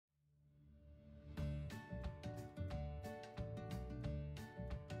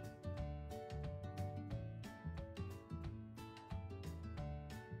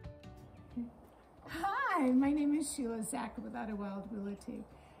Hi, my name is Sheila Zacker with Idyllwild Realty,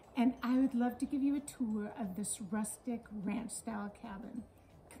 and I would love to give you a tour of this rustic ranch-style cabin.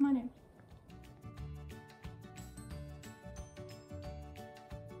 Come on in.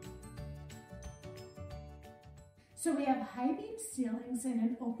 So we have high beam ceilings and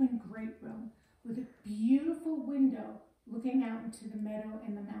an open great room with a beautiful window looking out into the meadow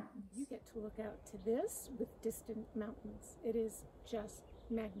and the mountains. You get to look out to this with distant mountains. It is just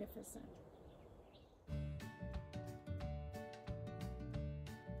magnificent.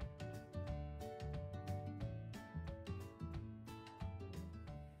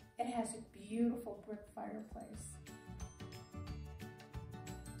 It has a beautiful brick fireplace.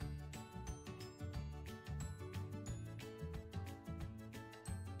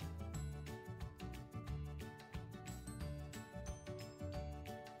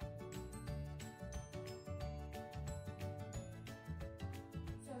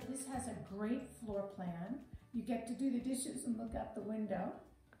 So this has a great floor plan. You get to do the dishes and look out the window.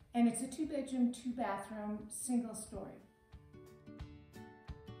 And it's a 2-bedroom, 2-bathroom, single story.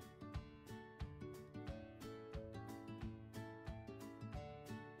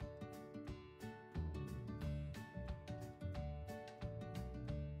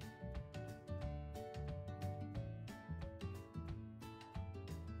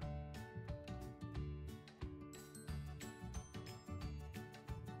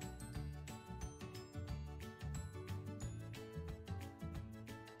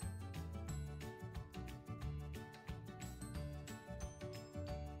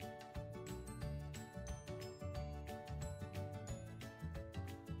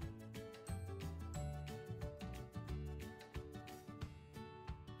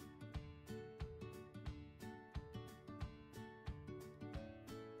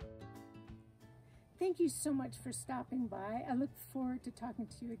 Thank you so much for stopping by. I look forward to talking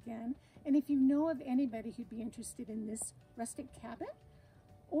to you again. And if you know of anybody who'd be interested in this rustic cabin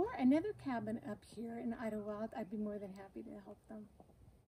or another cabin up here in Idyllwild, I'd be more than happy to help them.